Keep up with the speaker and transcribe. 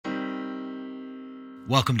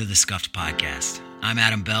Welcome to the Scuffed Podcast. I'm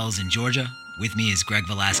Adam Bells in Georgia. With me is Greg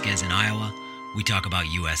Velasquez in Iowa. We talk about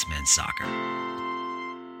U.S. men's soccer.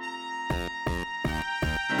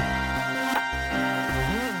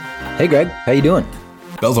 Hey, Greg. How you doing?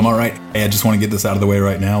 Bells, I'm all right. Hey, I just want to get this out of the way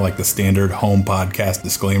right now, like the standard home podcast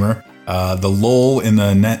disclaimer. The lull in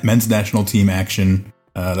the men's national team action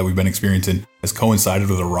that we've been experiencing has coincided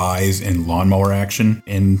with a rise in lawnmower action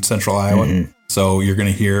in central Iowa. Mm-hmm. So you're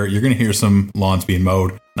gonna hear some lawns being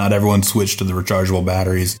mowed. Not everyone switched to the rechargeable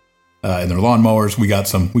batteries in their lawnmowers. We got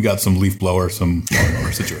some leaf blower, some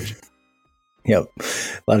lawnmower situation. Yep,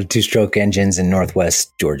 a lot of two-stroke engines in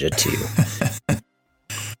Northwest Georgia too.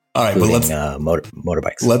 All right, but let's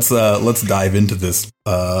motorbikes. Let's dive into this.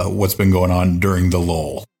 What's been going on during the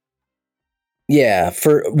lull? Yeah.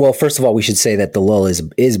 First of all, we should say that the lull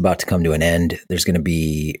is about to come to an end. There's going to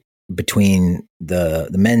be between the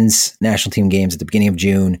men's national team games at the beginning of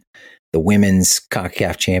June, the women's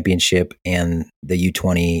CONCACAF championship, and the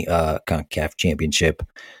U20 CONCACAF championship,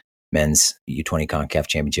 men's U20 CONCACAF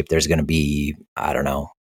championship. There's going to be,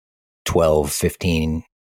 12, 15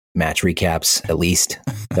 match recaps at least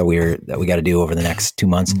that we got to do over the next 2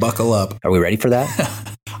 months. Buckle up. Are we ready for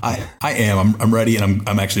that? I am. I'm ready, and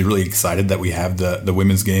I'm actually really excited that we have the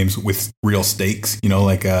women's games with real stakes. You know,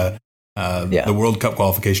 like the World Cup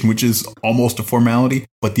qualification, which is almost a formality,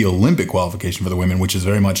 but the Olympic qualification for the women, which is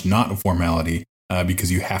very much not a formality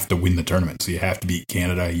because you have to win the tournament. So you have to beat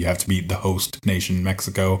Canada, you have to beat the host nation,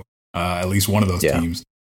 Mexico, at least one of those teams,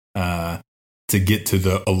 to get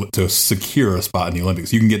to secure a spot in the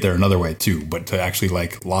Olympics. You can get there another way too, but to actually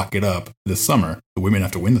lock it up this summer, the women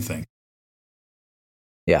have to win the thing.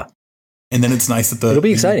 Yeah. And then it's nice that it'll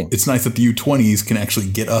be exciting. It's nice that the U20s can actually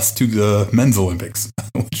get us to the men's Olympics,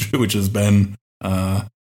 which has been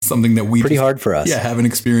something that we pretty hard for us. Yeah, haven't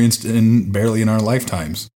experienced barely in our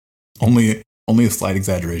lifetimes. Only a slight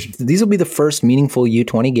exaggeration. These will be the first meaningful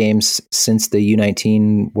U20 games since the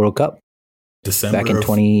U19 World Cup. December back in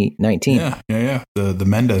 2019. Yeah. The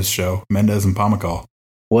Mendez show, Mendez and Pamacol.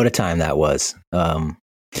 What a time that was. All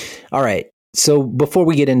right. So before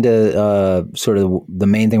we get into sort of the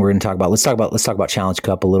main thing we're going to talk about, let's talk about Challenge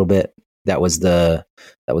Cup a little bit. That was the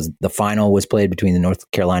final was played between the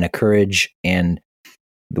North Carolina Courage and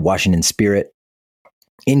the Washington Spirit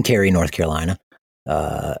in Cary, North Carolina.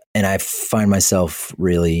 And I find myself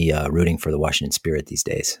really rooting for the Washington Spirit these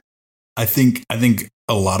days. I think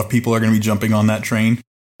a lot of people are going to be jumping on that train.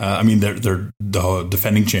 They're the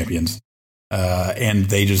defending champions, and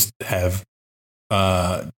they just have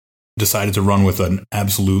decided to run with an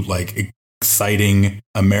absolute exciting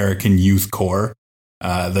American youth core.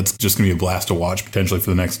 That's just going to be a blast to watch potentially for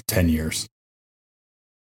the next 10 years.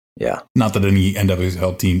 Yeah. Not that any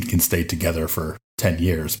NWSL team can stay together for 10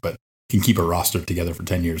 years, but can keep a roster together for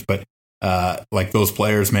 10 years. But those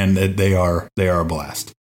players, man, they are a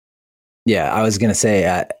blast. Yeah, I was going to say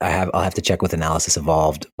I'll have to check with Analysis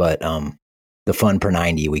Evolved, but the fun per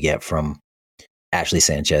 90 we get from Ashley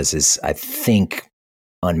Sanchez is, I think,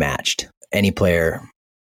 unmatched. Any player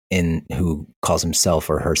who calls himself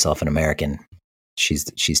or herself an American, she's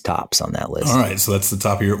tops on that list. All right, so that's the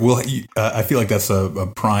top of your. Well, I feel like that's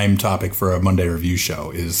a prime topic for a Monday review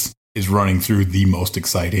show. Is running through the most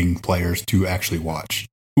exciting players to actually watch,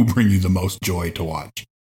 who bring you the most joy to watch.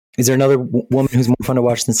 Is there another woman who's more fun to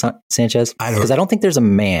watch than Sanchez? Because I don't think there's a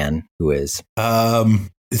man who is.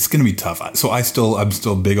 It's going to be tough. So I'm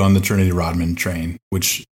still big on the Trinity Rodman train,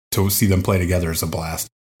 which to see them play together is a blast.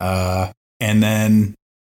 And then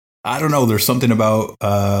I don't know. There's something about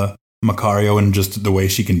Macario and just the way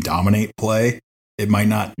she can dominate play. It might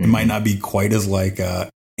not be quite as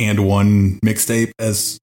and one mixtape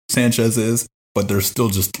as Sanchez is, but there's still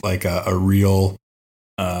just a real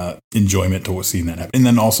enjoyment to seeing that happen. And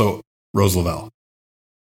then also Rose Lavelle.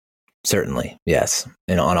 Certainly, yes,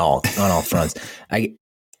 and on all fronts. I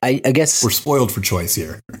guess we're spoiled for choice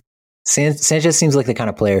here. Sanchez seems like the kind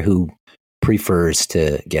of player who prefers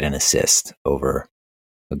to get an assist over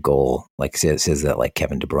a goal. Says that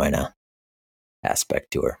Kevin De Bruyne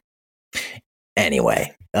aspect to her.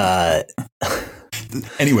 Anyway. So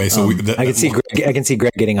I can see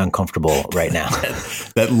Greg getting uncomfortable right now.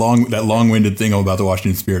 that long-winded thing about the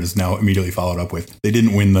Washington Spirit is now immediately followed up with they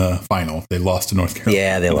didn't win the final. They lost to North Carolina.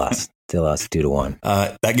 Yeah, they lost. They lost 2-1.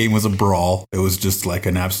 That game was a brawl. It was just like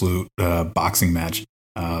an absolute boxing match.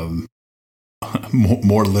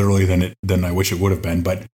 More literally than I wish it would have been.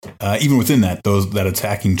 But even within that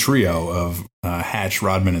attacking trio of Hatch,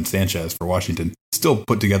 Rodman, and Sanchez for Washington still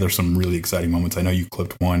put together some really exciting moments. I know you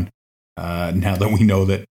clipped one. Now that we know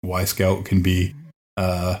that Y Scout can be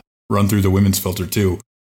run through the women's filter too,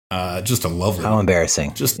 Just a lovely, how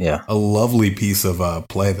embarrassing. A lovely piece of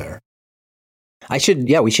play there. I should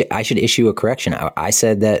issue a correction. I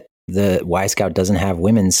said that the Y Scout doesn't have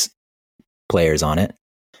women's players on it,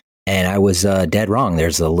 and I was dead wrong.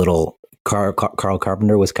 There's a little Carl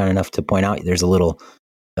Carpenter was kind enough to point out there's a little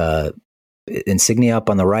insignia up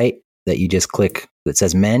on the right that you just click that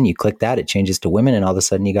says men. You click that, it changes to women, and all of a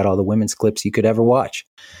sudden you got all the women's clips you could ever watch.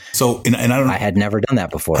 So, and I had never done that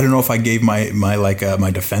before. I don't know if I gave my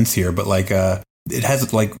my defense here, but it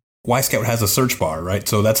has Y Scout has a search bar, right?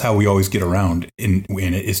 So that's how we always get around in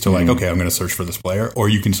it is to okay, I'm going to search for this player, or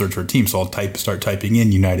you can search for a team. So I'll start typing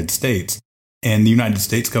in United States, and the United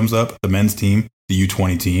States comes up, the men's team, the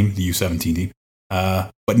U20 team, the U17 team,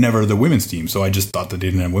 but never the women's team. So I just thought that they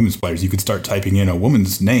didn't have women's players. You could start typing in a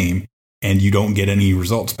woman's name, and you don't get any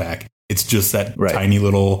results back. It's just that tiny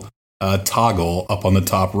little toggle up on the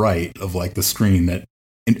top right of the screen. That,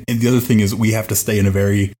 and the other thing is we have to stay in a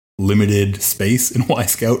very limited space in Y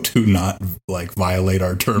Scout to not violate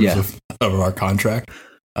our terms of our contract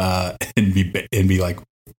and be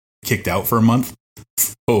kicked out for a month.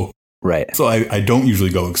 So I don't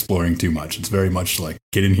usually go exploring too much. It's very much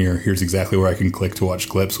get in here. Here's exactly where I can click to watch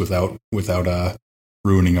clips without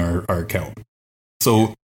ruining our account.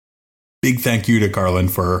 So big thank you to Carlin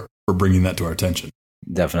for bringing that to our attention.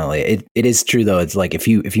 Definitely. It is true though. It's if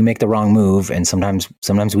you make the wrong move, and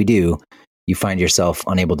sometimes we do, you find yourself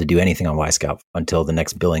unable to do anything on Y Scout until the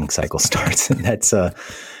next billing cycle starts.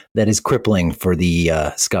 That is crippling for the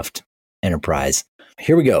scuffed enterprise.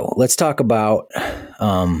 Here we go. Let's talk about,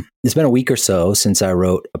 it's been a week or so since I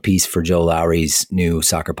wrote a piece for Joe Lowry's new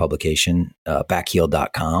soccer publication,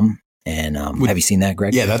 backheel.com. And have you seen that,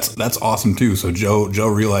 Greg? Yeah, that's awesome too. So Joe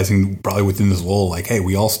realizing probably within this lull, hey,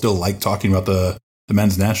 we all still like talking about the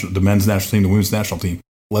men's national team, the women's national team.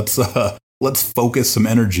 Let's focus some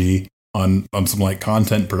energy on some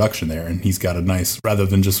content production there. And he's got a nice, rather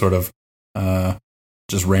than just sort of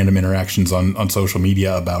just random interactions on social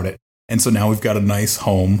media about it. And so now we've got a nice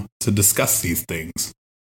home to discuss these things.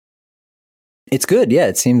 It's good. Yeah,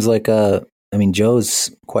 it seems like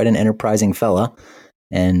Joe's quite an enterprising fella.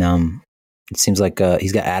 And it seems like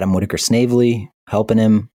he's got Adam Whitaker Snavely helping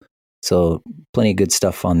him. So plenty of good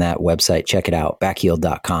stuff on that website. Check it out,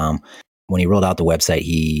 backheel.com. When he rolled out the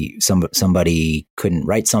website, somebody couldn't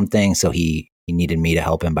write something, so he needed me to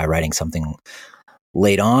help him by writing something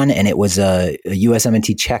late on, and it was a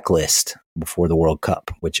USMNT checklist before the World Cup,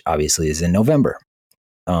 which obviously is in November.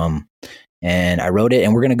 And I wrote it,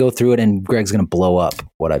 and we're going to go through it, and Greg's going to blow up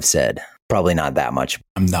what I've said. Probably not that much.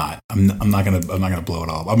 I'm not going to blow it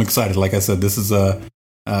all up. I'm excited. Like I said, this is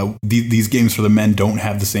these games for the men don't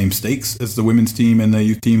have the same stakes as the women's team and the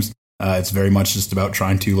youth teams. It's very much just about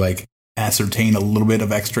trying to ascertain a little bit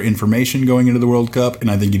of extra information going into the World Cup. And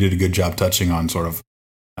I think you did a good job touching on sort of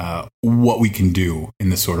what we can do in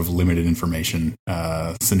this sort of limited information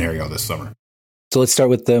scenario this summer. So let's start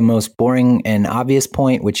with the most boring and obvious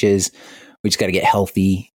point, which is we just got to get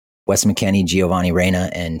healthy. Wes McKennie, Giovanni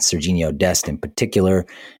Reyna, and Serginho Dest in particular.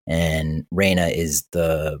 And Reyna is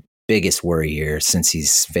the biggest worry here since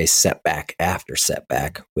he's faced setback after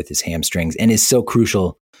setback with his hamstrings and is so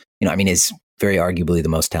crucial. Is very arguably the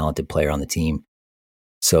most talented player on the team.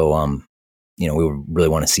 So, we really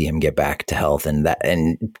want to see him get back to health,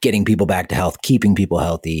 and getting people back to health, keeping people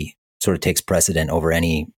healthy sort of takes precedent over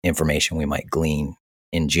any information we might glean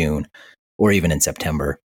in June or even in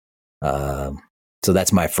September. So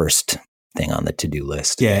that's my first thing on the to-do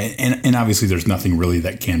list. Yeah. And obviously there's nothing really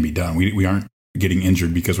that can be done. We aren't getting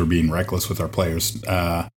injured because we're being reckless with our players.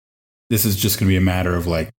 This is just going to be a matter of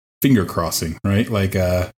finger crossing, right?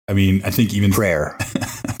 I think even prayer.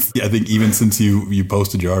 Yeah, I think even since you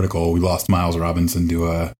posted your article, we lost Miles Robinson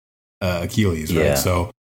to Achilles, right? Yeah.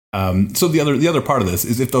 So the other part of this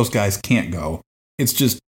is if those guys can't go, it's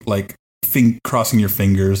just crossing your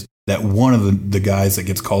fingers that one of the guys that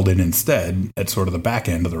gets called in instead at sort of the back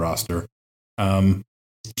end of the roster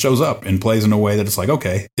shows up and plays in a way that it's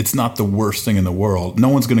okay, it's not the worst thing in the world. No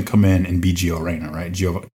one's going to come in and be Gio Reyna, right?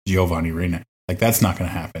 Giovanni Reyna. That's not going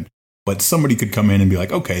to happen. But somebody could come in and be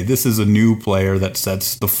okay, this is a new player that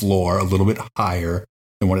sets the floor a little bit higher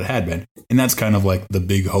than what it had been. And that's kind of the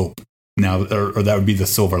big hope now, or that would be the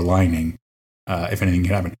silver lining if anything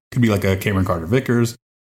can happen. Could be a Cameron Carter-Vickers.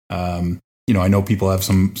 I know people have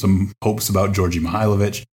some hopes about Georgi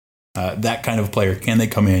Mihailovic. That kind of player, can they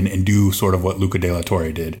come in and do sort of what Luca De La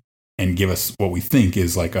Torre did and give us what we think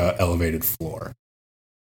is a elevated floor?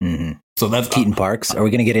 Mm-hmm. So that's Keaton Parks. Are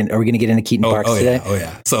we going to get into Keaton Parks today? Yeah, oh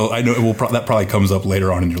yeah. So I know that probably comes up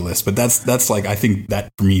later on in your list, but that's I think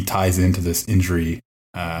that for me ties into this injury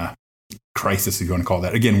crisis, if you want to call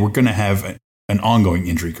that. Again, we're going to have an ongoing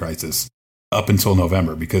injury crisis up until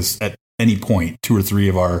November, because at any point, 2 or 3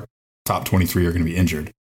 of our top 23 are going to be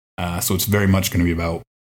injured. So it's very much going to be about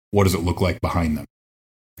what does it look like behind them,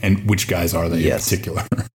 and which guys are they in particular.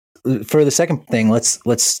 For the second thing, let's.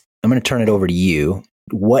 I'm going to turn it over to you.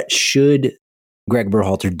 What should Greg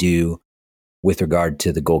Berhalter do with regard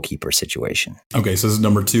to the goalkeeper situation? Okay, so this is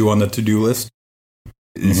number 2 on the to-do list.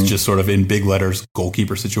 It's just sort of in big letters,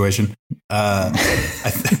 goalkeeper situation. I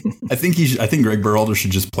think Greg Berhalter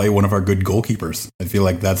should just play one of our good goalkeepers. I feel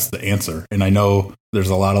like that's the answer. And I know there's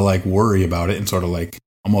a lot of like worry about it and sort of like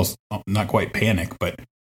almost not quite panic, but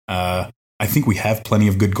I think we have plenty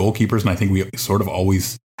of good goalkeepers, and I think we sort of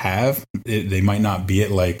always have. They might not be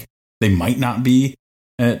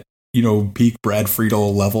at peak Brad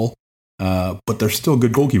Friedel level, but they're still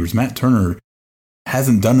good goalkeepers. Matt Turner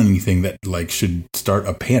hasn't done anything that like should start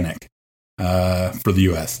a panic for the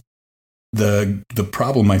U.S. The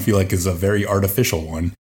problem, I feel like, is a very artificial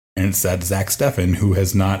one, and it's that Zach Steffen, who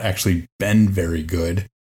has not actually been very good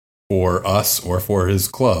for us or for his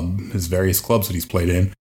club, his various clubs that he's played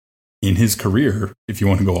in his career, if you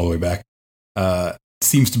want to go all the way back,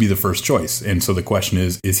 seems to be the first choice. And so the question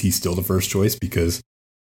is he still the first choice? Because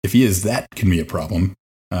if he is, that can be a problem.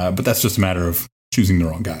 But that's just a matter of choosing the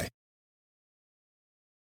wrong guy.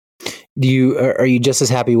 Are you just as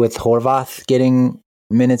happy with Horvath getting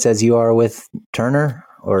minutes as you are with Turner,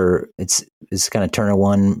 or it's kind of Turner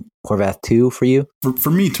 1, Horvath 2 for you? For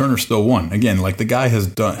me, Turner still 1. Again, like the guy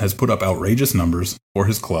has put up outrageous numbers for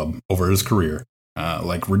his club over his career,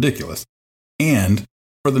 like ridiculous. And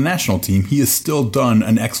for the national team, he has still done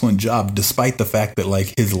an excellent job, despite the fact that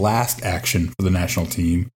like his last action for the national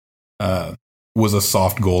team was a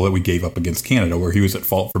soft goal that we gave up against Canada, where he was at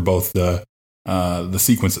fault for both the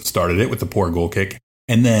sequence that started it with the poor goal kick,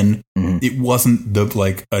 and then it wasn't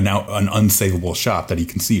an unsavable shot that he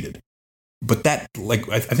conceded. But that, like,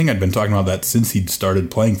 I think I'd been talking about that since he'd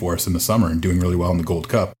started playing for us in the summer and doing really well in the Gold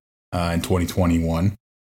Cup in 2021.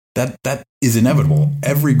 That is inevitable.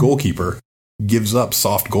 Every goalkeeper gives up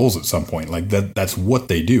soft goals at some point. Like that's what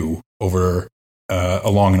they do over a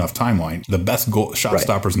long enough timeline. The best shot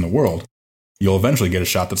stoppers in the world, you'll eventually get a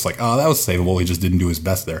shot that's like, oh, that was savable. He just didn't do his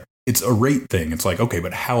best there. It's a rate thing. It's like, okay,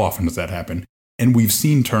 but how often does that happen? And we've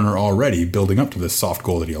seen Turner already building up to this soft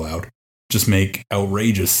goal that he allowed just make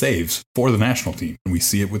outrageous saves for the national team. And we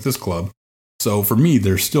see it with this club. So for me,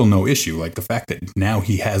 there's still no issue. Like the fact that now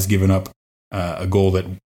he has given up a goal that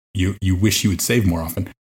you wish he would save more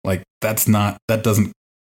often. Like that doesn't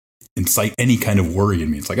incite any kind of worry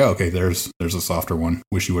in me. It's like, oh, okay, there's a softer one.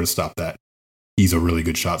 Wish you would have stopped that. He's a really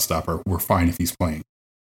good shot stopper. We're fine if he's playing.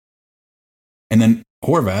 And then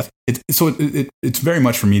Horvath, it's very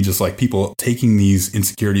much for me just like people taking these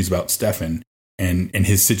insecurities about Steffen and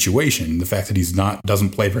his situation, the fact that he's doesn't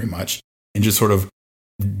play very much, and just sort of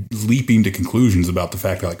leaping to conclusions about the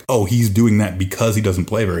fact that like, oh, he's doing that because he doesn't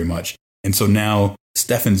play very much. And so now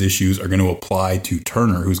Steffen's issues are going to apply to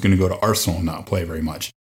Turner, who's going to go to Arsenal and not play very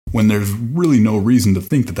much, when there's really no reason to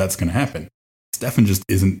think that that's going to happen. Steffen just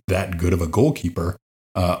isn't that good of a goalkeeper,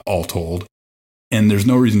 all told. And there's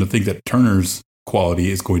no reason to think that Turner's quality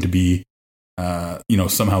is going to be,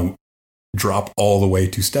 somehow drop all the way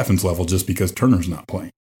to Steffen's level just because Turner's not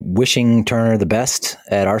playing. Wishing Turner the best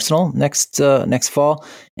at Arsenal next fall.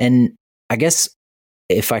 And I guess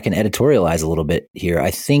if I can editorialize a little bit here,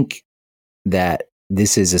 I think that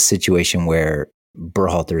this is a situation where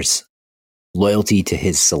Berhalter's loyalty to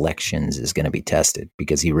his selections is going to be tested,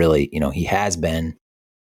 because he really, he has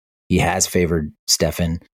favored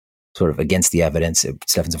Steffen sort of against the evidence.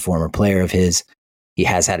 Steffen's a former player of his.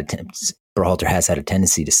 Berhalter has had a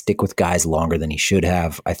tendency to stick with guys longer than he should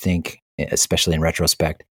have, I think, especially in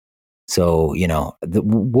retrospect. So,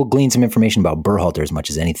 we'll glean some information about Berhalter as much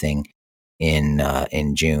as anything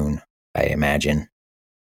in June, I imagine.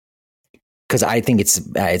 Because I think it's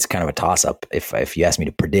kind of a toss-up. If you ask me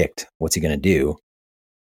to predict what's he going to do,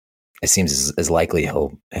 it seems as likely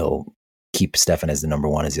he'll keep Steffen as the number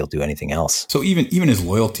 1 as he'll do anything else. So even his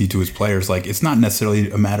loyalty to his players, like it's not necessarily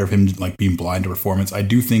a matter of him like being blind to performance. I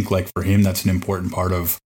do think like for him that's an important part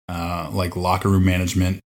of like locker room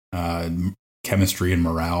management, chemistry and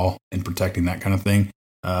morale, and protecting that kind of thing.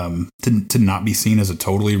 To not be seen as a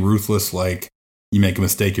totally ruthless, like you make a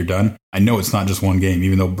mistake, you're done. I know it's not just one game,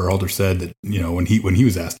 even though Berhalter said that, when he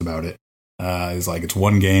was asked about it, he's like, it's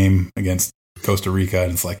one game against Costa Rica,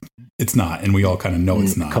 and it's like, it's not, and we all kind of know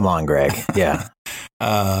it's not. Come on, Greg. Yeah.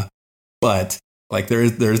 But like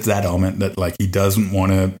there's that element that like he doesn't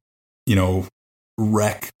want to,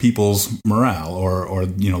 wreck people's morale or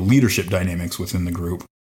leadership dynamics within the group.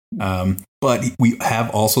 But we have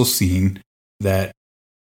also seen that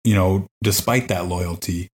despite that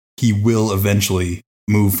loyalty, he will eventually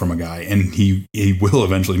move from a guy, and he will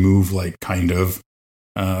eventually move like kind of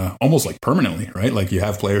almost like permanently, right? Like you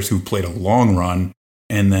have players who played a long run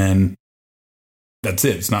and then that's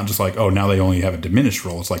it. It's not just like, oh, now they only have a diminished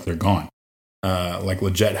role. It's like they're gone. Like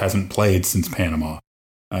Leggett hasn't played since Panama.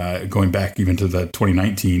 Going back even to the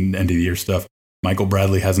 2019 end of the year stuff, Michael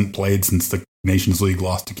Bradley hasn't played since the Nations League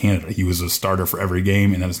lost to Canada. He was a starter for every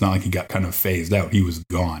game, and it's not like he got kind of phased out. He was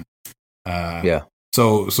gone.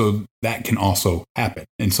 So that can also happen.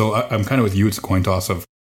 And so I'm kind of with you. It's a coin toss of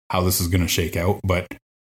how this is going to shake out. But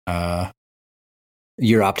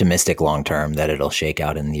you're optimistic long term that it'll shake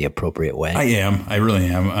out in the appropriate way. I am. I really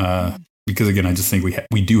am. Because, again, I just think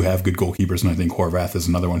we do have good goalkeepers. And I think Horvath is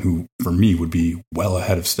another one who, for me, would be well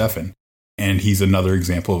ahead of Stefan. And he's another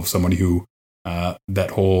example of somebody who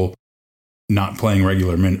that whole not playing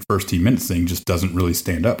regular first team minutes thing just doesn't really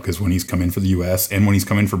stand up, because when he's come in for the U.S. and when he's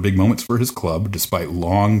come in for big moments for his club, despite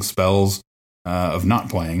long spells of not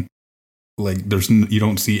playing, like you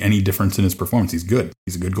don't see any difference in his performance. He's good.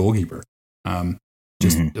 He's a good goalkeeper.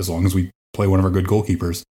 As long as we play one of our good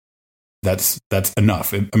goalkeepers, that's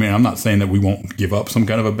enough. I mean, I'm not saying that we won't give up some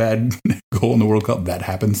kind of a bad goal in the World Cup. That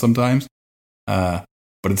happens sometimes. But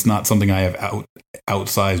it's not something I have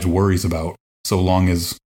outsized worries about, so long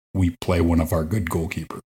as we play one of our good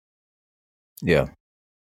goalkeepers. Yeah.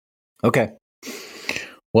 Okay.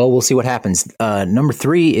 Well, we'll see what happens. Number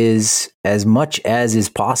 3 is, as much as is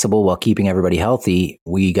possible while keeping everybody healthy,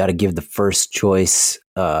 we got to give the first choice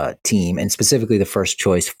team, and specifically the first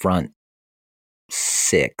choice front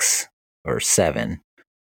 6 or 7,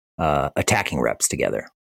 attacking reps together.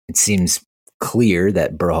 It seems clear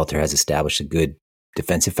that Berhalter has established a good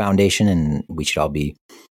defensive foundation, and we should all be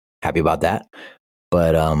happy about that.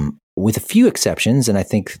 But with a few exceptions, and I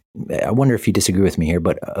wonder if you disagree with me here,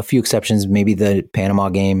 but a few exceptions, maybe the Panama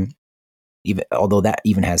game, even although that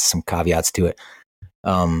even has some caveats to it,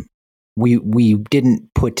 we didn't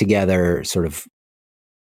put together sort of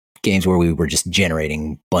games where we were just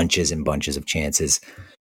generating bunches and bunches of chances.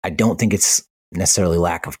 I don't think it's necessarily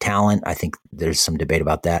lack of talent. I think there's some debate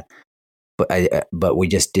about that. But we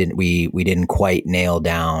just didn't we didn't quite nail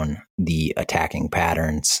down the attacking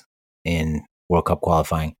patterns in World Cup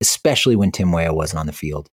qualifying, especially when Tim Weah wasn't on the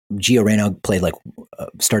field. Gio Reyna played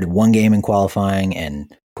started one game in qualifying,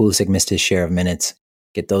 and Pulisic missed his share of minutes.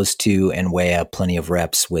 Get those two and Weah plenty of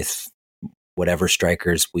reps with whatever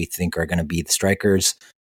strikers we think are going to be the strikers,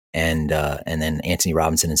 and then Anthony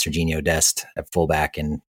Robinson and Serginho Dest at fullback,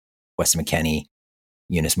 and Weston McKennie,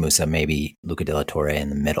 Yunus Musa, maybe Luca De La Torre in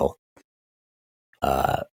the middle.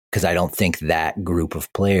 Because I don't think that group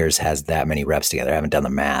of players has that many reps together. I haven't done the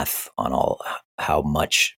math on how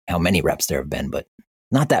many reps there have been, but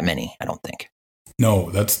not that many, I don't think.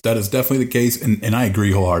 No, that is definitely the case, and I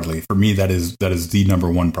agree wholeheartedly. For me, that is the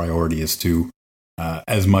number one priority, is to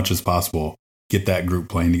as much as possible get that group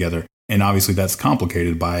playing together. And obviously, that's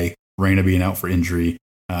complicated by Reyna being out for injury.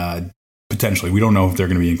 Potentially, we don't know if they're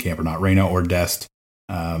going to be in camp or not. Reyna or Dest.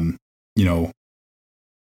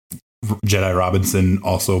 Jedi Robinson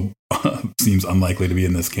also seems unlikely to be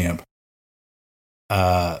in this camp.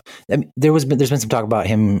 There's been some talk about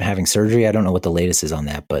him having surgery. I don't know what the latest is on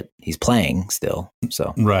that, but he's playing still.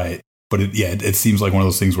 So right, but it seems like one of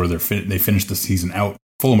those things where they finished the season out.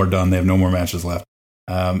 Fulham are done; they have no more matches left.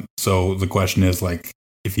 So the question is, like,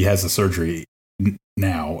 if he has the surgery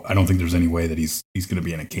now, I don't think there's any way that he's going to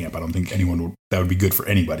be in a camp. I don't think that would be good for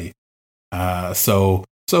anybody. So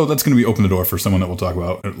that's going to be open the door for someone that we'll talk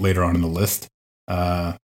about later on in the list.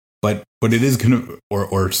 But it is going to,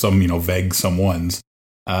 or some, vague someones.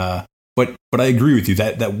 But I agree with you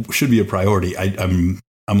that should be a priority. I'm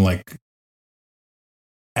like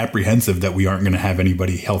apprehensive that we aren't going to have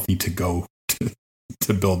anybody healthy to go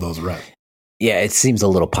to build those reps. Yeah, it seems a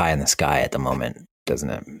little pie in the sky at the moment, doesn't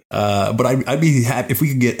it? But I'd be happy if we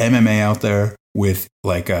could get MMA out there with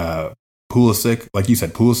like Pulisic, like you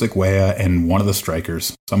said, Pulisic, Weah, and one of the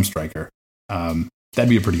strikers, some striker. That'd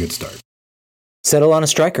be a pretty good start. Settle on a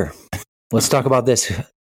striker. Let's talk about this.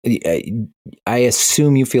 I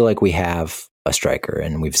assume you feel like we have a striker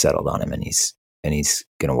and we've settled on him, and he's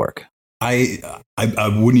going to work. I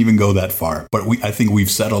wouldn't even go that far, but I think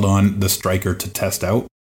we've settled on the striker to test out,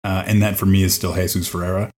 and that for me is still Jesus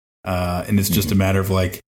Ferreira. And it's just a matter of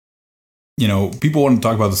people want to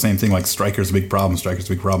talk about the same thing, like striker's a big problem.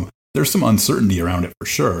 There's some uncertainty around it for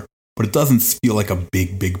sure, but it doesn't feel like a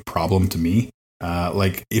big problem to me.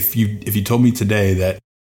 Like if you told me today that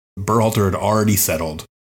Berhalter had already settled,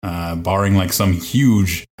 barring like some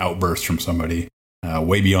huge outburst from somebody,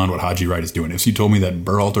 way beyond what Haji Wright is doing. If you told me that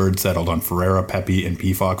Berhalter had settled on Ferreira, Pepe, and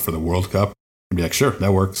Pifok for the World Cup, I'd be like, sure,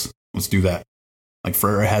 that works. Let's do that. Like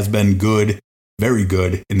Ferreira has been good, very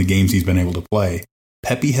good in the games he's been able to play.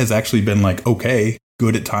 Pepe has actually been like, okay,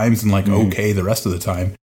 good at times and like, okay, the rest of the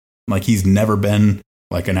time. Like he's never been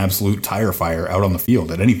like an absolute tire fire out on the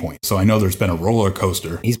field at any point. So I know there's been a roller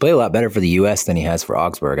coaster. He's played a lot better for the U.S. than he has for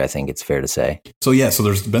Augsburg, I think it's fair to say. So yeah, so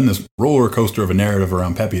there's been this roller coaster of a narrative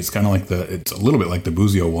around Pepe. It's kind of like it's a little bit like the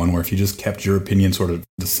Buzio one, where if you just kept your opinion sort of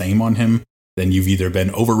the same on him, then you've either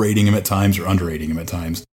been overrating him at times or underrating him at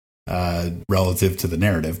times relative to the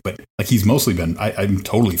narrative. But like he's mostly been, I'm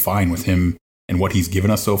totally fine with him and what he's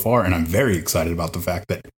given us so far. And I'm very excited about the fact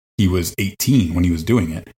that he was 18 when he was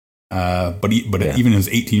doing it. But even his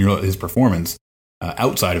 18-year-old, his performance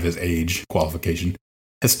outside of his age qualification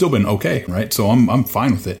has still been okay, right? So I'm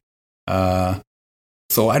fine with it.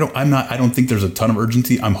 So I don't think there's a ton of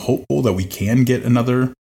urgency. I'm hopeful that we can get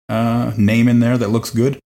another name in there that looks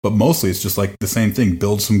good, but mostly it's just like the same thing: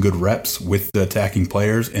 build some good reps with the attacking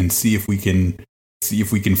players and see if we can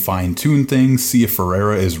fine tune things. See if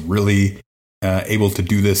Ferreira is really able to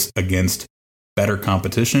do this against better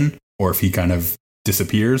competition, or if he kind of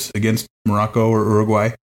disappears against Morocco or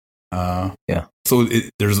Uruguay. So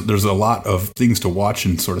there's a lot of things to watch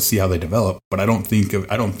and sort of see how they develop, but I don't think of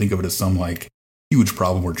it as some like huge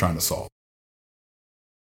problem we're trying to solve.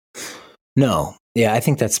 No. Yeah, I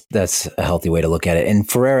think that's a healthy way to look at it. And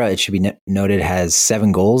Ferreira, it should be noted, has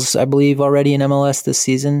 7 goals, I believe, already in MLS this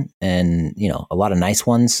season, and a lot of nice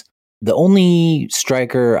ones. The only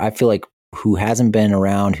striker I feel like who hasn't been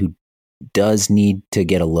around, who does need to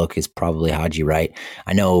get a look, is probably Haji Wright.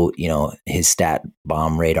 I know, his stat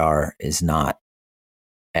bomb radar is not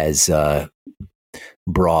as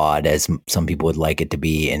broad as some people would like it to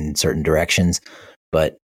be in certain directions,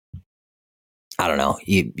 but I don't know.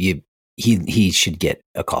 He should get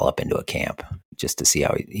a call up into a camp just to see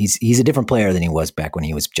how he's a different player than he was back when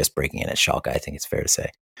he was just breaking in at Schalke. I think it's fair to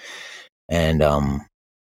say. And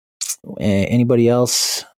anybody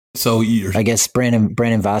else? So I guess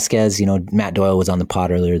Brandon Vasquez, Matt Doyle was on the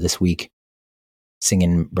pod earlier this week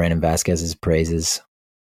singing Brandon Vasquez's praises.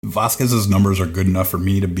 Vasquez's numbers are good enough for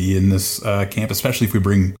me to be in this camp, especially if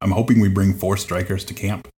I'm hoping we bring 4 strikers to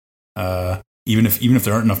camp. Even if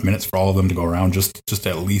there aren't enough minutes for all of them to go around, just to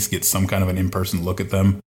at least get some kind of an in-person look at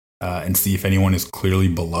them and see if anyone is clearly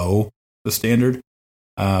below the standard.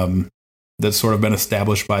 That's sort of been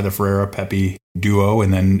established by the Ferreira Pepe duo,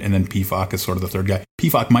 and then PFOC is sort of the third guy.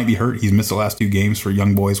 PFOC might be hurt. He's missed the last 2 games for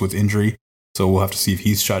young boys with injury, so we'll have to see if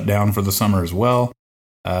he's shut down for the summer as well.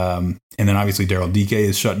 And then obviously Daryl DK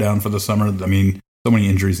is shut down for the summer. I mean, so many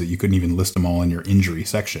injuries that you couldn't even list them all in your injury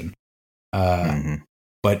section.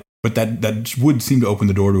 But that would seem to open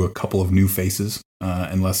the door to a couple of new faces,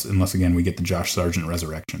 unless again we get the Josh Sargent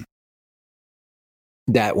resurrection.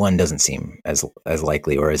 That one doesn't seem as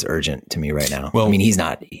likely or as urgent to me right now. Well, I mean, he's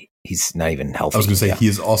not even healthy. I was going to say he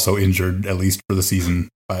is also injured, at least for the season.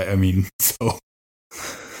 So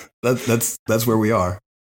that's where we are.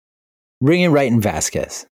 Bring in Wright and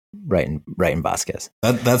Vasquez. Right and Vasquez.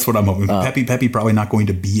 That's what I'm hoping. Pepe probably not going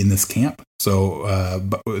to be in this camp. So,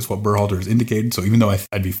 but it's what Berhalter has indicated. So even though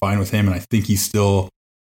I'd be fine with him, and I think he's still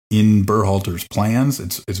in Berhalter's plans,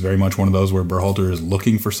 it's very much one of those where Berhalter is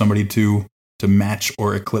looking for somebody to match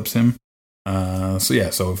or eclipse him.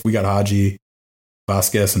 So if we got Haji,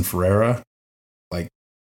 Vasquez, and Ferreira,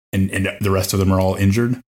 and the rest of them are all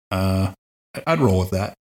injured, I'd roll with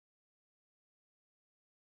that.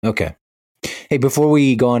 Okay. Hey, before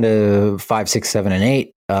we go on to 5, 6, 7, and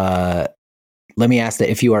 8, let me ask that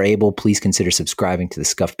if you are able, please consider subscribing to the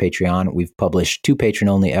Scuffed Patreon. We've published 2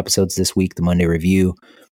 patron-only episodes this week, the Monday Review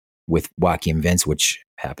with Wacky and Vince, which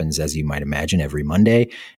happens, as you might imagine, every Monday,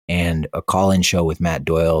 and a call-in show with Matt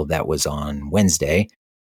Doyle that was on Wednesday.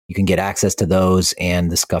 You can get access to those and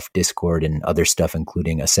the Scuffed Discord and other stuff,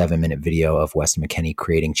 including a 7-minute video of Weston McKennie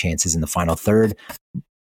creating chances in the final third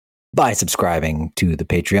by subscribing to the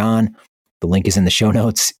Patreon. The link is in the show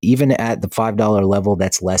notes. Even at the $5 level,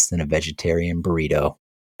 that's less than a vegetarian burrito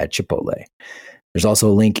at Chipotle. There's also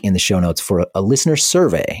a link in the show notes for a listener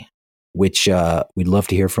survey, which we'd love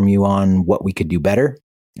to hear from you on what we could do better.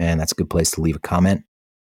 And that's a good place to leave a comment.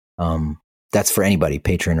 That's for anybody,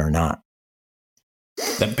 patron or not.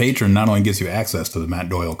 That patron not only gives you access to the Matt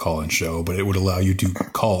Doyle call-in show, but it would allow you to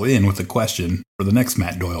call in with a question for the next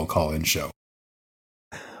Matt Doyle call-in show.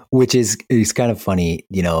 Which is kind of funny,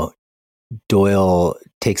 Doyle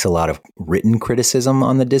takes a lot of written criticism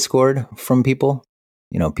on the Discord from people,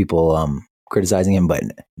 people criticizing him, but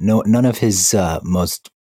none of his most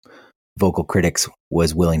vocal critics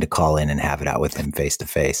was willing to call in and have it out with him face to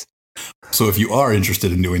face. So if you are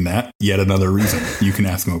interested in doing that, yet another reason, you can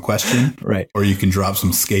ask him a question, right? Or you can drop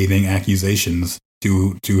some scathing accusations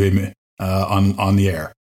to him on the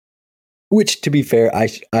air. Which, to be fair,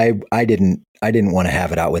 I didn't want to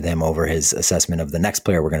have it out with him over his assessment of the next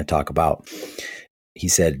player we're going to talk about. He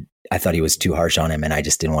said I thought he was too harsh on him, and I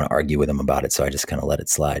just didn't want to argue with him about it, so I just kind of let it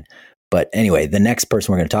slide. But anyway, the next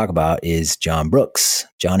person we're going to talk about is John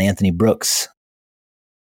Anthony Brooks.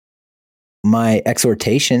 My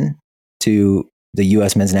exhortation to the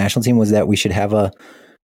U.S. men's national team was that we should have a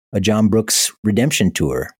John Brooks redemption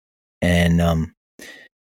tour, and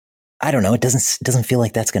I don't know. It doesn't feel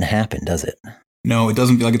like that's going to happen, does it? No, it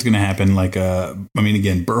doesn't feel like it's going to happen. Like,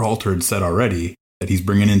 again, Berhalter had said already that he's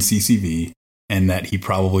bringing in CCV, and that he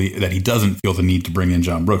doesn't feel the need to bring in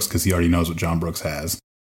John Brooks because he already knows what John Brooks has.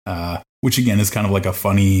 Which again is kind of like a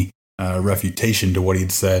funny refutation to what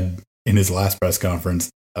he'd said in his last press conference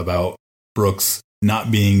about Brooks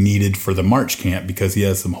not being needed for the March camp because he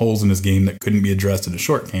has some holes in his game that couldn't be addressed in a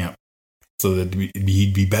short camp, so that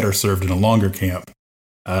he'd be better served in a longer camp.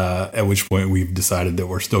 At which point we've decided that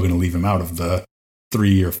we're still going to leave him out of the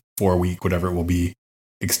 3 or 4 week, whatever it will be,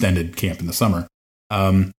 extended camp in the summer.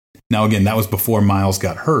 Now, again, that was before Miles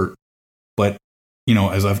got hurt, but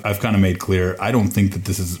as I've kind of made clear, I don't think that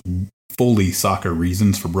this is fully soccer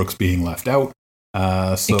reasons for Brooks being left out.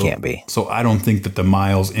 So, it can't be. So I don't think that the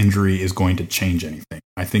Miles injury is going to change anything.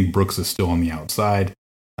 I think Brooks is still on the outside,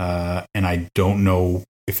 and I don't know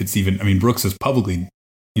if it's even. I mean, Brooks has publicly,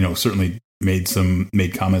 certainly made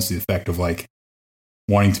comments to the effect of like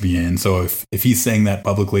wanting to be in. So if he's saying that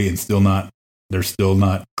publicly and they're still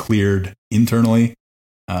not cleared internally,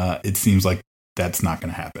 it seems like that's not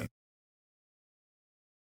going to happen.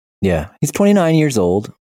 Yeah, he's 29 years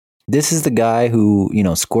old. This is the guy who,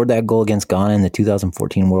 scored that goal against Ghana in the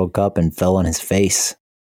 2014 World Cup and fell on his face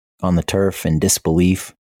on the turf in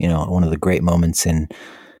disbelief. One of the great moments in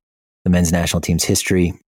the men's national team's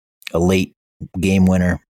history, a late game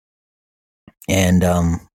winner. And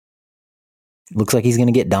looks like he's going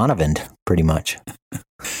to get Donovan'd pretty much.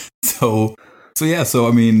 So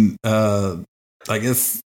I mean, I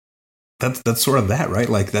guess that's sort of that, right?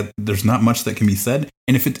 Like that, there's not much that can be said.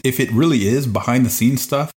 And if it really is behind the scenes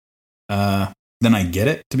stuff, then I get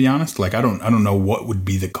it, to be honest. Like, I don't know what would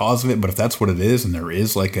be the cause of it, but if that's what it is, and there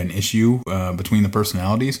is like an issue, between the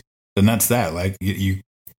personalities, then that's that. Like you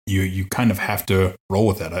kind of have to roll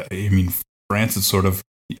with that. I mean, France is sort of,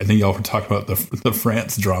 I think y'all were talking about the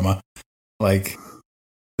France drama. Like,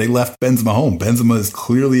 they left Benzema home. Benzema is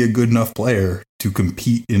clearly a good enough player to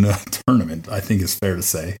compete in a tournament, I think is fair to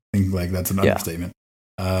say. I think like that's an understatement.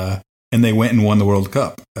 And they went and won the World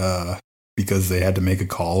Cup because they had to make a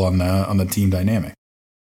call on the team dynamic.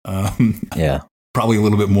 Probably a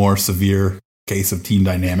little bit more severe case of team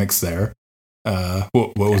dynamics there.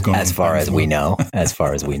 What was going on? As far as we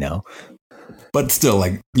know. But still,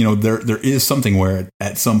 like, there is something where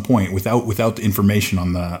at some point, without the information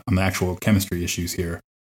on the actual chemistry issues here,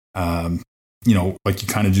 like you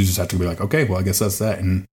kind of just have to be like, okay, well, I guess that's that.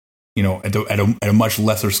 And, at a much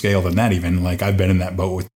lesser scale than that, even, like, I've been in that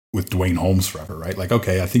boat with Dwayne Holmes forever, right? Like,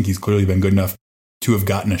 okay, I think he's clearly been good enough to have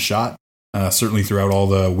gotten a shot, certainly throughout all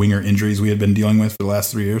the winger injuries we had been dealing with for the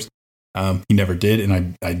last 3 years. He never did,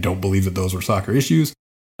 and I don't believe that those were soccer issues.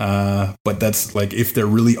 But that's like, if there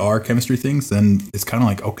really are chemistry things, then it's kind of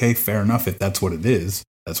like, okay, fair enough. If that's what it is,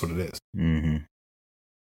 that's what it is. Mm-hmm.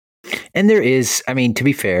 And there is, I mean, to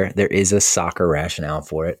be fair, there is a soccer rationale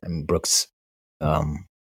for it. I mean, Brooks, I'm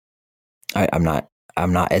not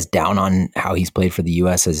as down on how he's played for the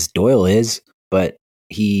U.S. as Doyle is, but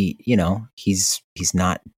he's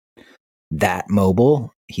not that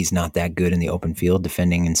mobile. He's not that good in the open field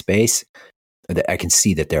defending in space. I can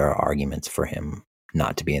see that there are arguments for him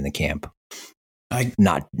not to be in the camp,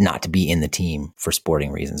 not to be in the team for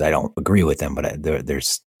sporting reasons. I don't agree with them, but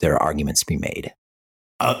there are arguments to be made.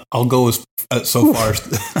 I'll go so far.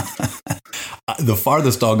 The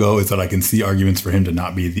farthest I'll go is that I can see arguments for him to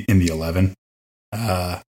not be in the 11.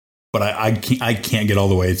 But I can't get all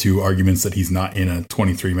the way to arguments that he's not in a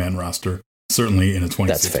 23-man roster. Certainly in a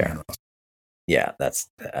 26-man roster. Yeah,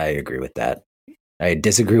 I agree with that. I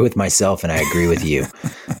disagree with myself, and I agree with you.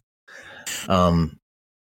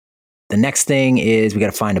 The next thing is we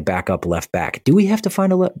got to find a backup left back. Do we have to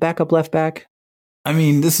find a backup left back? I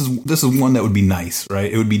mean, this is one that would be nice,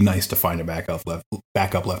 right? It would be nice to find a backup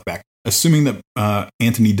left back, assuming that that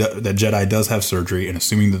Jedi does have surgery, and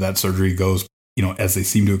assuming that surgery goes, as they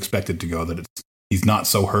seem to expect it to go. That he's not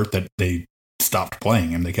so hurt that they stopped playing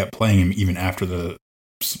him. They kept playing him even after the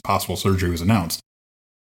possible surgery was announced.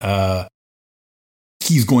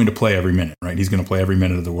 He's going to play every minute, right? He's going to play every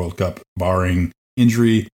minute of the World Cup, barring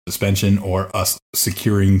injury, suspension, or us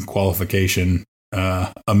securing qualification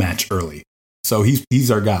a match early. So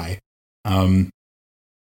he's our guy.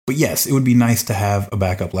 But yes, it would be nice to have a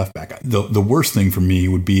backup left back. The worst thing for me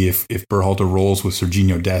would be if Berhalter rolls with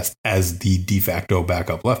Serginho Dest as the de facto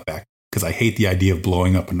backup left back, because I hate the idea of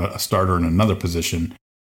blowing up a starter in another position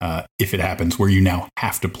if it happens where you now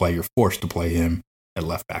have to play, you're forced to play him at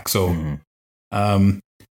left back. So,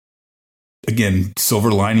 again,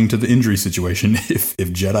 silver lining to the injury situation. If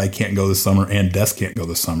Jedi can't go this summer and Dest can't go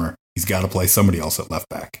this summer, he's got to play somebody else at left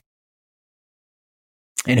back.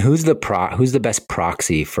 And who's the best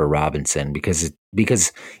proxy for Robinson? Because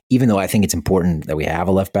even though I think it's important that we have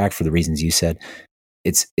a left back for the reasons you said,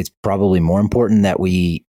 it's probably more important that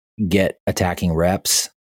we get attacking reps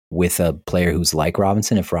with a player who's like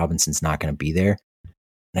Robinson if Robinson's not going to be there.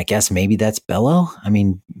 And I guess maybe that's Bello. I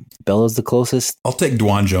mean, Bello's the closest. I'll take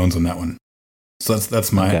Dwan Jones on that one. So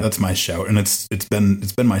that's my shout, and it's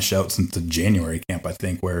been my shout since the January camp, I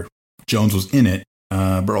think, where Jones was in it.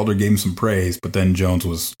 Berhalter gave him some praise, but then Jones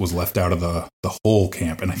was left out of the whole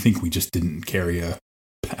camp, and I think we just didn't carry a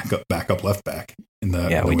backup left back in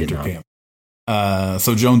the winter camp.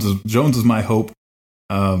 So Jones is my hope.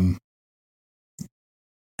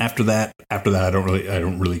 After that, I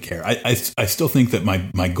don't really care. I still think that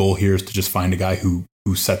my goal here is to just find a guy who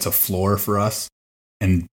sets a floor for us,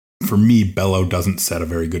 and for me, Bello doesn't set a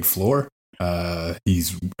very good floor. I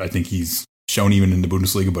think he's shown even in the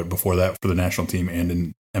Bundesliga, but before that for the national team and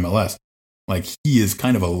in MLS, like he is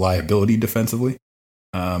kind of a liability defensively,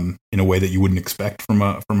 in a way that you wouldn't expect from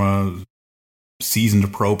a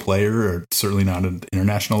seasoned pro player, or certainly not at the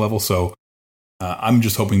international level. So I'm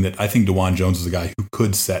just hoping that I think Dwan Jones is a guy who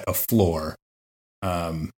could set a floor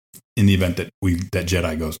in the event that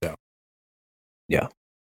Jedi goes down. Yeah,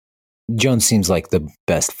 Jones seems like the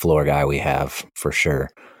best floor guy we have for sure.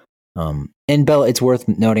 And Bello, it's worth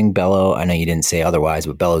noting Bello, I know you didn't say otherwise,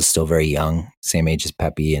 but Bello's still very young, same age as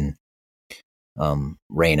Pepe and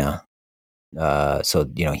Reyna.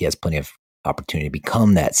 So, he has plenty of opportunity to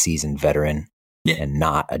become that seasoned veteran and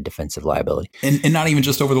not a defensive liability. And not even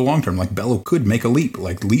just over the long term. Like Bello could make a leap.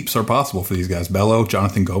 Like leaps are possible for these guys. Bello,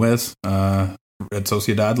 Jonathan Gomez at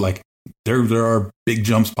Sociedad, like there are big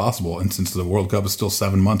jumps possible. And since the World Cup is still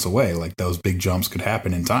 7 months away, like those big jumps could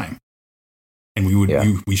happen in time. And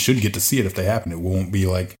we should get to see it if they happen. It won't be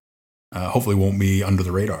like, hopefully won't be under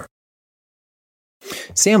the radar.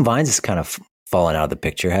 Sam Vines has kind of fallen out of the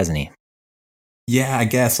picture, hasn't he? Yeah, I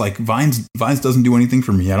guess like Vines doesn't do anything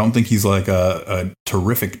for me. I don't think he's like a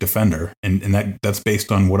terrific defender. And that's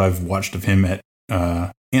based on what I've watched of him at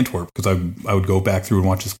Antwerp, because I would go back through and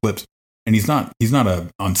watch his clips. And he's not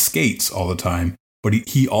on skates all the time, but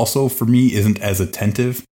he also, for me, isn't as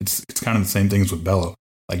attentive. It's kind of the same things with Bello.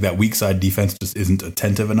 Like that weak side defense just isn't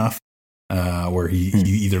attentive enough, where he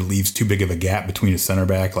either leaves too big of a gap between his center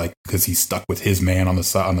back, like because he's stuck with his man on the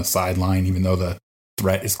sideline, even though the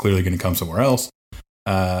threat is clearly going to come somewhere else,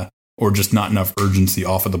 or just not enough urgency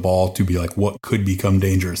off of the ball to be like what could become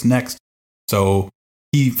dangerous next. So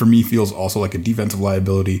he, for me, feels also like a defensive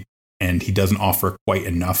liability, and he doesn't offer quite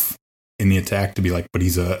enough in the attack to be like, but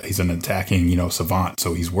he's an attacking savant,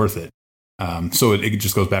 so he's worth it. So it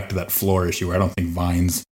just goes back to that floor issue where I don't think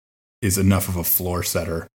Vines is enough of a floor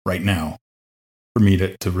setter right now for me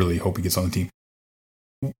to really hope he gets on the team.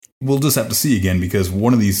 We'll just have to see again, because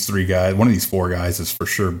one of these four guys is for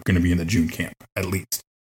sure going to be in the June camp at least,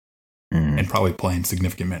 and probably playing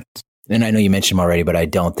significant minutes. And I know you mentioned him already, but I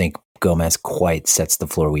don't think Gomez quite sets the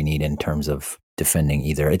floor we need in terms of defending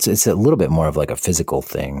either. It's a little bit more of like a physical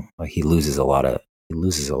thing. Like he loses a lot of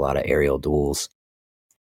aerial duels.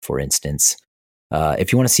 For instance,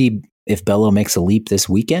 if you want to see if Bello makes a leap this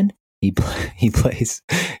weekend, he plays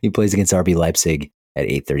against RB Leipzig at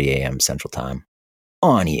 8:30 a.m. Central Time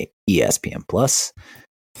on ESPN Plus.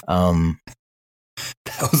 That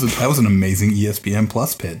was an amazing ESPN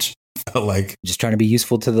Plus pitch. Like just trying to be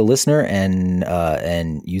useful to the listener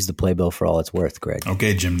and use the playbill for all it's worth, Greg.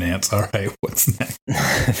 Okay, Jim Nantz. All right, what's next?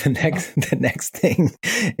 The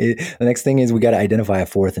next thing is we got to identify a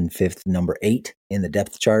fourth and fifth number 8 in the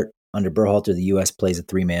depth chart. Under Berhalter, the U.S. plays a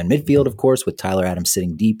 3-man midfield, of course, with Tyler Adams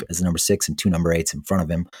sitting deep as the number 6 and 2 number 8s in front of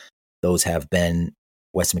him. Those have been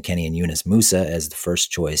Weston McKennie and Yunus Musa as the first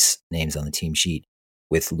choice names on the team sheet,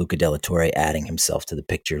 with Luca de la Torre adding himself to the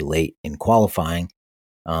picture late in qualifying.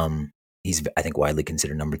 He's, I think, widely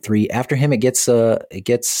considered number 3. After him, it gets a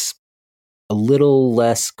little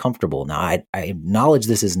less comfortable. Now, I acknowledge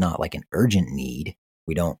this is not like an urgent need.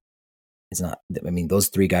 It's not. I mean, those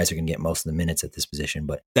 3 guys are going to get most of the minutes at this position,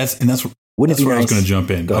 but that's where nice? I was going to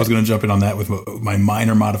jump in. I was going to jump in on that with my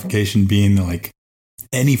minor modification being like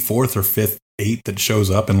any fourth or fifth 8 that shows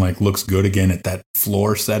up and like looks good again at that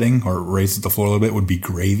floor setting or raises the floor a little bit would be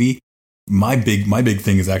gravy. My big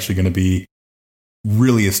thing is actually going to be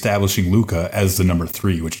really establishing Luka as the number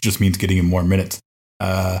 3, which just means getting him more minutes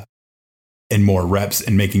and more reps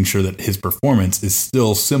and making sure that his performance is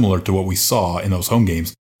still similar to what we saw in those home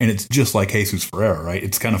games. And it's just like Jesus Ferreira, right?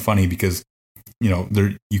 It's kind of funny because, you know,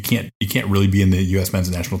 you can't really be in the U.S.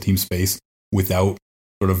 men's national team space without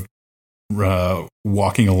sort of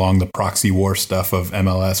walking along the proxy war stuff of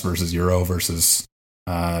MLS versus Euro versus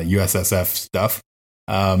USSF stuff.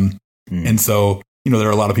 And so, you know, there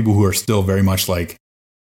are a lot of people who are still very much like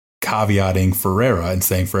caveating Ferreira and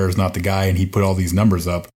saying Ferreira's not the guy, and he put all these numbers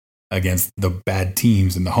up against the bad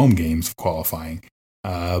teams in the home games of qualifying.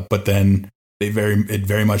 But then it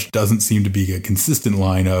very much doesn't seem to be a consistent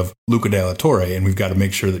line of Luca De La Torre, and we've got to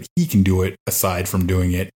make sure that he can do it aside from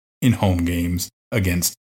doing it in home games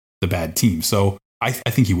against the bad team. So I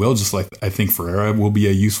think he will, just like I think Ferreira will be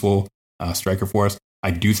a useful striker for us.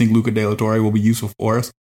 I do think Luca De La Torre will be useful for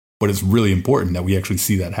us, but it's really important that we actually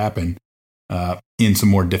see that happen in some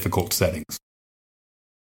more difficult settings.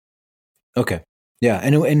 Okay. Yeah,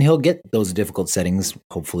 and he'll get those difficult settings,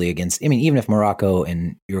 hopefully, against, I mean, even if Morocco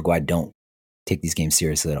and Uruguay don't take these games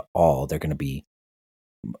seriously at all, they're going to be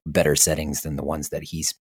better settings than the ones that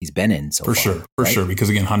he's been in so far. For right? sure. Because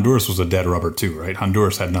again, Honduras was a dead rubber too, right?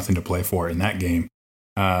 Honduras had nothing to play for in that game.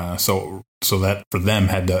 So that for them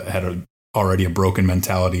had already a broken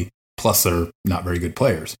mentality, plus they're not very good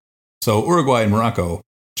players. So Uruguay and Morocco,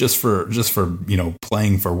 just for you know,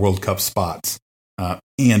 playing for World Cup spots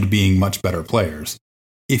and being much better players,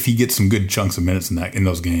 if he gets some good chunks of minutes in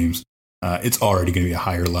those games, it's already going to be a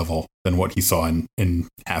higher level than what he saw in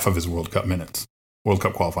half of his World Cup minutes, World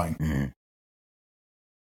Cup qualifying. Mm-hmm.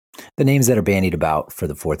 The names that are bandied about for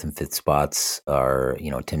the 4th and 5th spots are,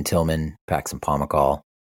 you know, Tim Tillman, Paxton Pomykal.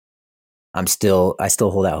 I still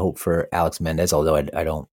hold out hope for Alex Mendez, although I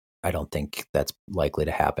don't think that's likely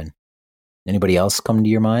to happen. Anybody else come to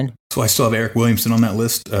your mind? So I still have Eric Williamson on that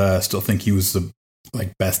list. Still think he was the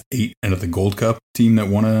best 8 out of the Gold Cup team that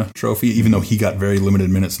won a trophy, even though he got very limited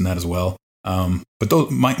minutes in that as well. But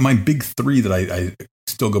those my big 3 that I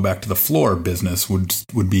still go back to the floor business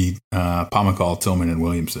would be Pomykal, Tillman, and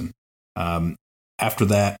Williamson. After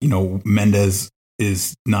that, you know, Mendez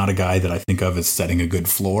is not a guy that I think of as setting a good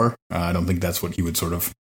floor. I don't think that's what he would sort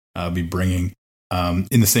of be bringing.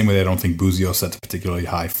 In the same way that I don't think Buzio sets a particularly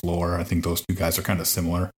high floor. I think those two guys are kind of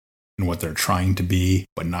similar in what they're trying to be,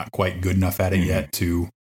 but not quite good enough at it yet to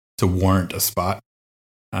warrant a spot.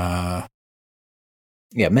 Yeah,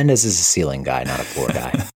 Mendez is a ceiling guy, not a floor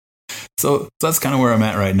guy. So that's kind of where I'm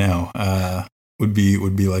at right now. Would be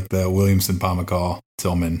like the Williamson, Pomykal,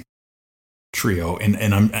 Tillman trio, and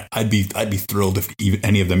I'd be thrilled if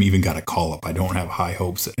any of them even got a call up. I don't have high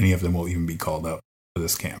hopes that any of them will even be called up for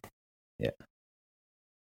this camp. Yeah.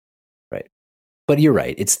 Right. But you're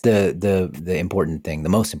right. It's the important thing. The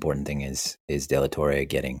most important thing is De La Torre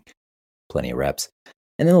getting plenty of reps.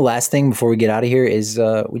 And then the last thing before we get out of here is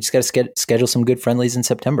we just got to schedule some good friendlies in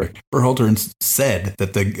September. Berhalter said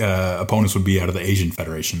that the opponents would be out of the Asian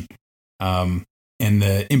Federation. And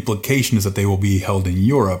the implication is that they will be held in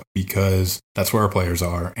Europe because that's where our players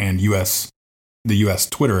are. And the U.S.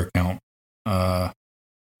 Twitter account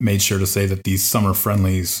made sure to say that these summer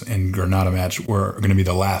friendlies and Granada match were going to be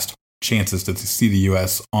the last chances to see the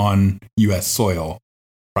U.S. on U.S. soil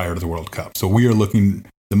prior to the World Cup. So we are looking,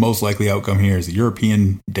 the most likely outcome here is the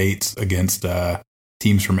European dates against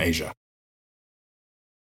teams from Asia.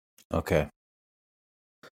 Okay.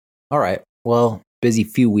 All right. Well, busy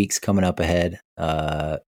few weeks coming up ahead.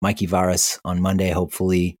 Mikey Varas on Monday,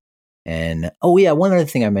 hopefully. And one other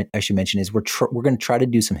thing I should mention is we're going to try to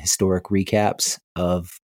do some historic recaps of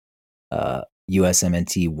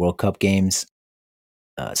USMNT World Cup games,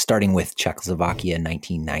 starting with Czechoslovakia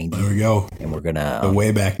 1990. There we go. And we're gonna the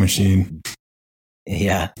Wayback Machine.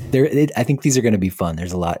 Yeah, I think these are going to be fun.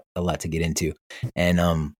 There's a lot to get into,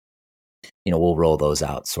 and we'll roll those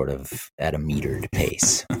out sort of at a metered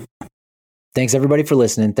pace. Thanks everybody for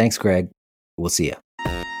listening. Thanks, Greg. We'll see you.